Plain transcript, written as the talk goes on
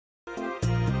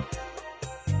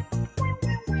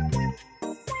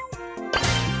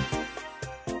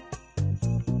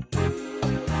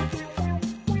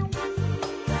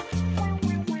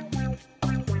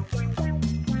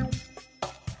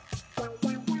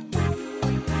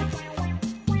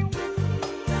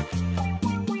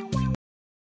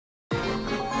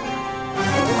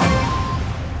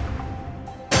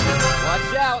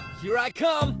out, here I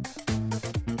come!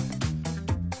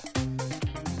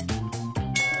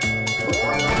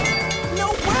 No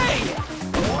way!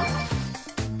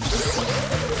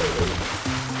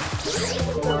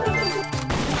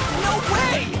 No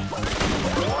way!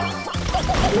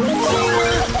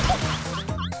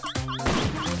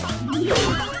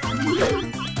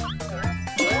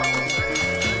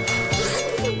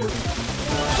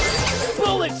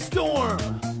 Bullet storm!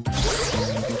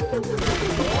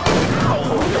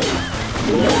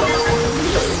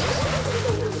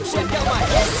 Check out my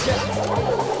headshot!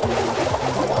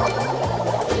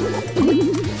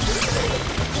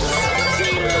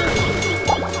 Cheater!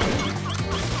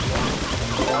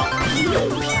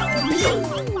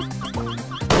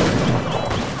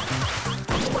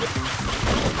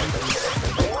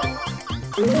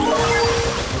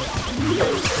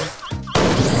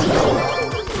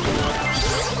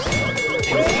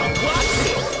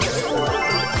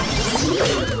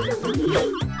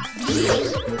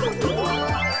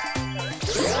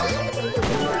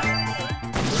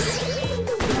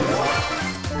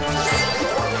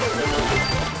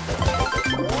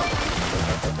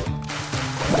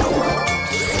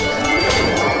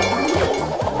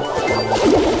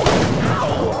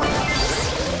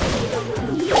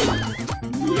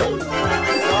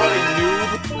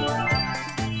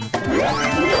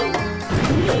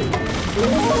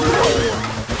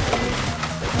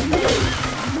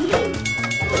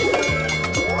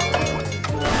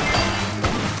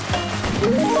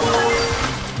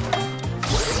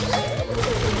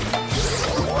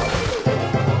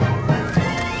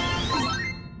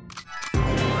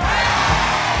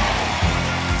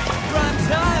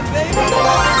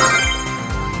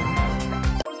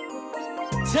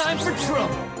 Time for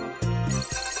trouble!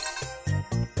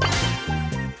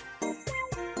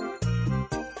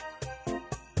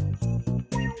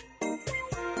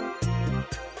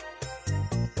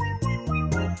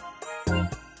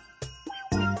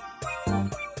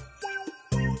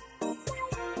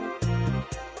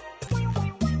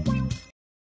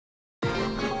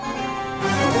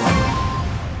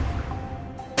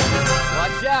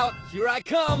 Watch out! Here I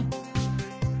come!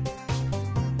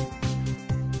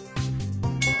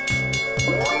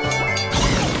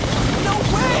 No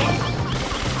way!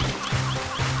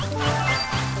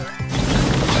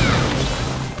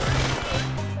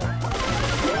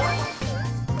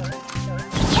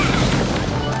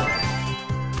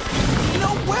 No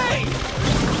way!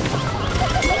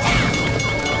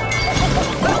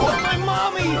 Help my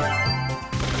mommy!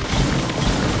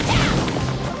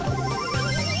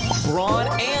 Brawn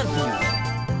and beauty.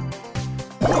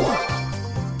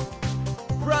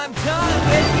 Prime time,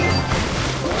 baby!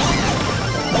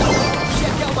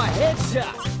 Check out my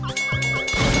headshot!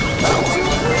 Too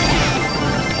pretty!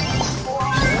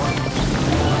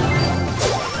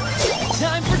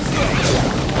 Time for trouble!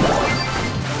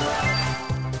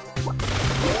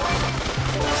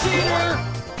 Cheater!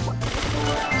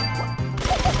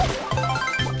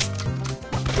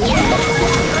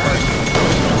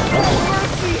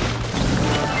 Mercy!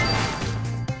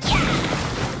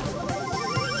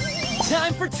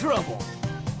 Time for trouble!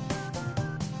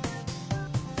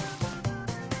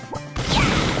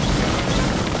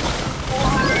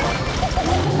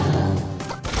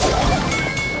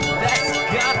 That's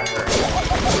gotta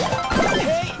hurt!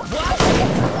 Hey, watch it!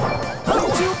 I'm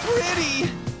too pretty!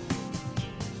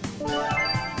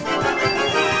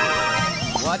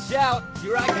 Watch out!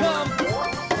 Here I come!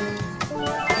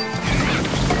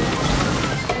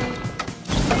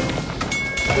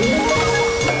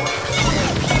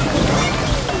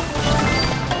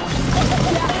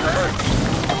 That hurts!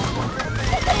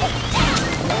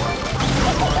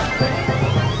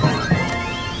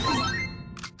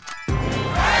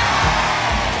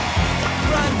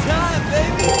 Prime time,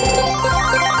 baby!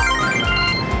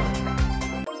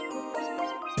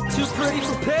 Too pretty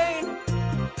for pain!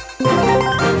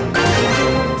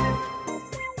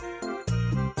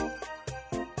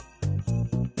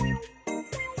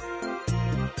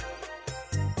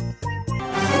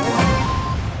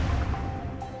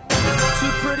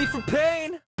 Too pretty for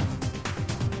pain!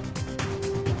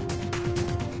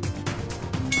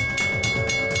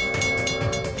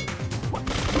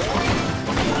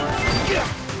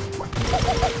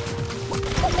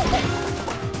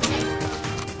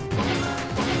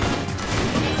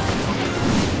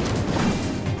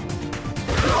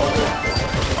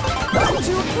 I'm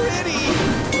too pretty!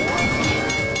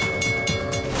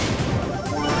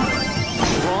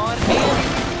 Brawn and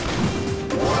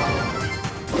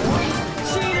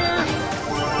cheater!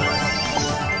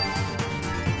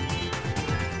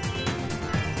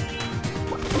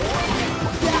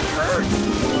 That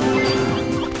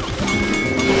hurts!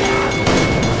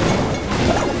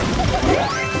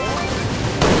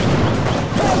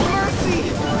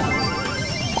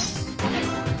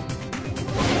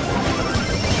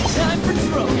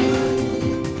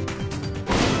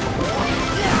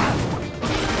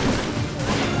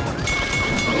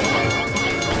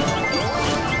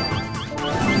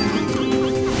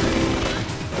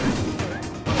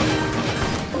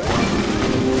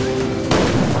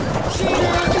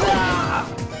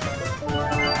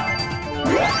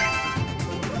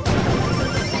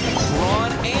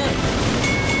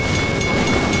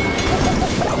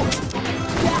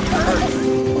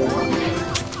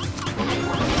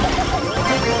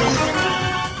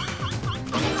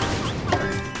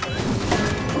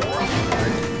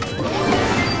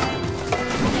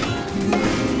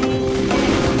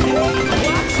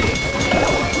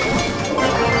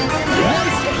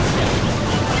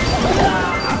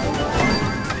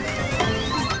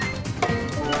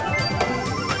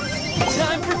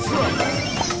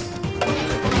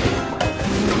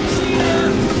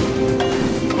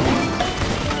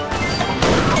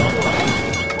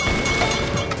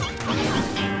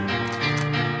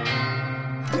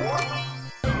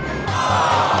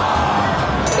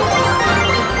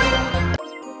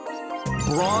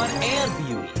 brawn and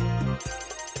beauty.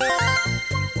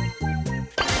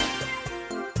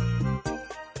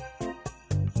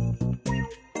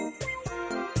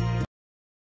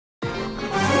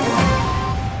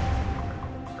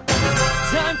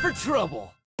 Time for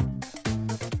trouble.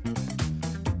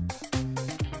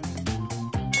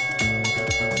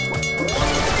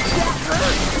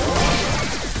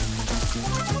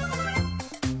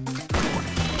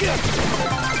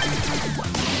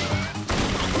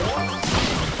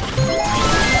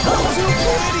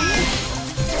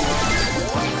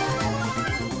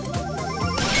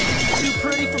 Too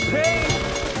pretty for pain.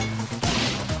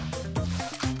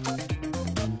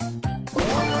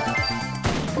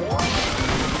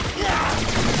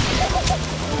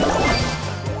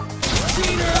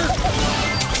 Cheater!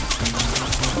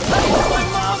 That's my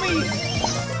mommy!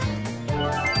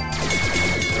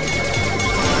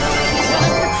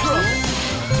 Time for trouble.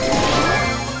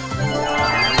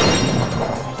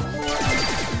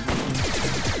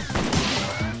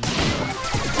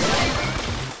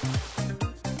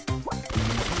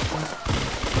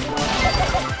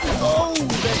 Oh,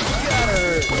 that's gotta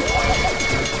hurt.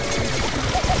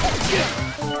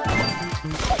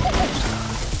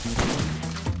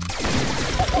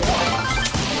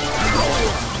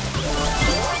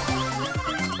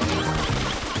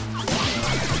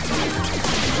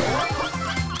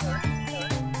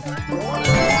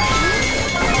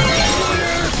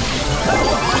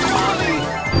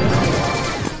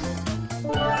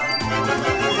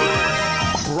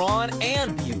 Brawn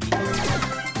and beauty.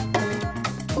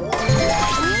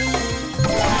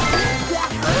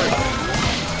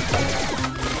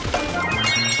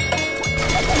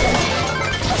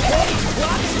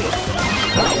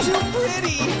 I'm too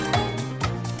pretty!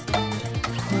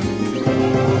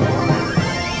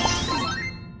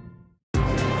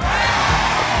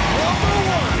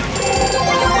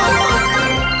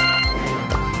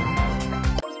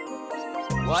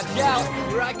 Watch out!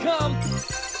 Here I come!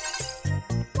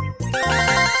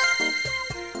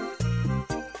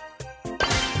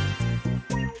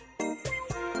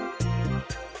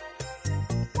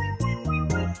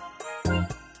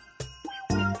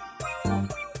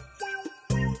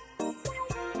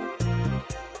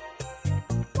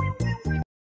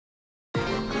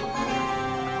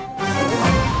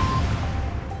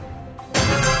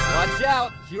 Watch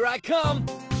out! Here I come!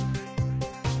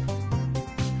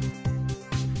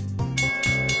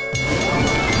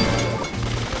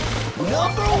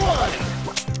 Number one!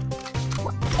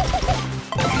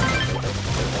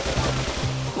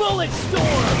 Bullet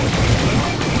storm!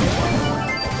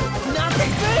 Not the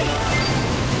face!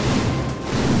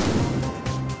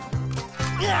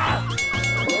 Yeah!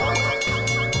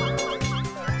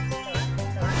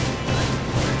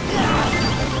 Yeah!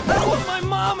 I want my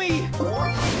mommy!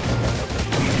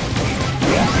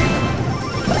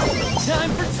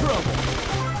 Time for trouble!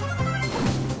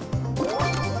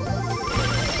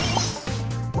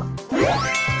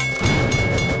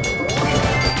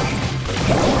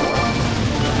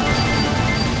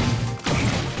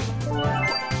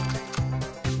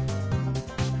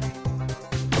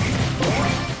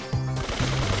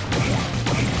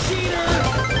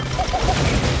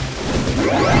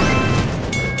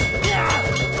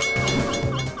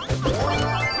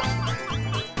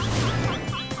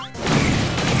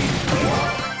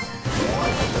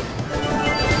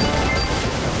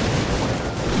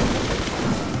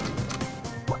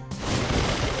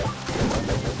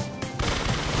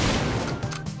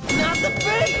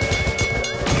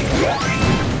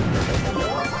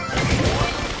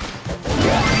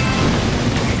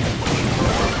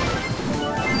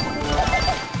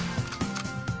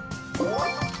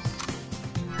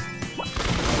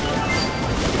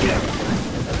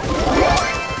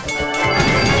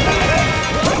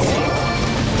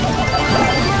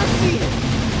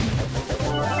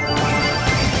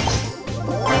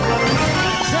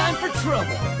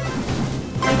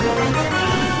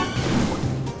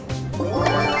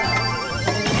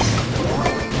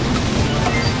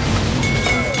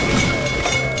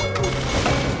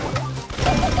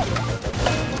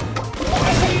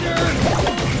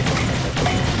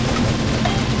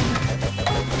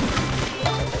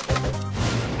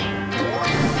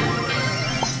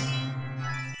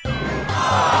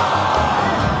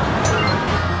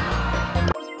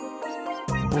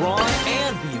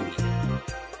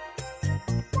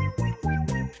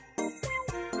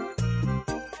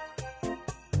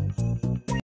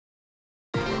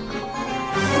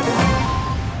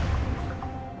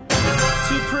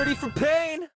 Ready for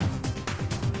pain?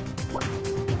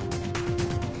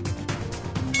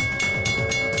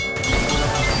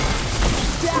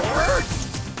 That hurts!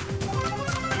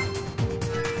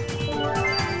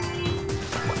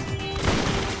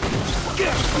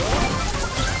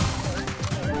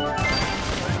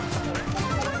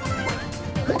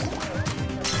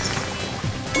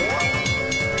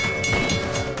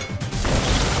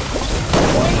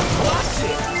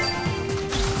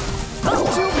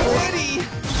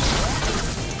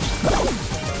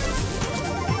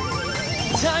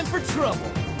 for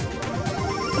trouble.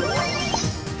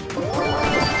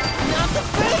 Not the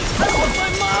face! I want my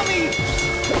mommy!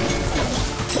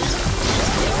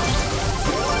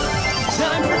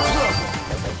 Time for trouble.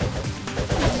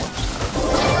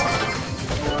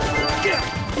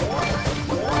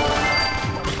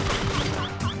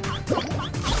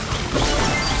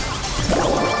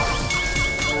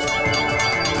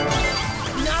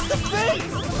 Not the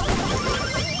face!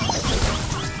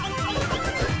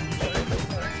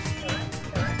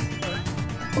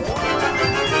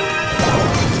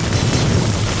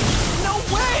 No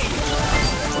way!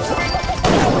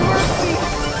 Have mercy!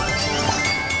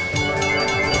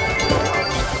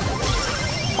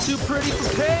 Too pretty for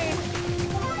pain.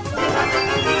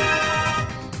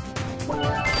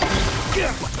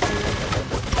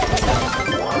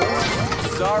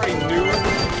 Sorry, noob.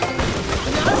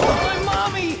 Now I want my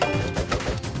mommy!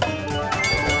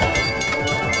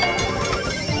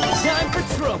 Time for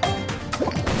trouble.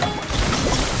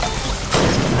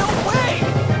 No way!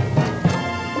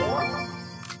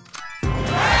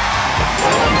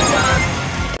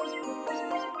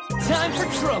 Time for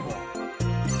trouble.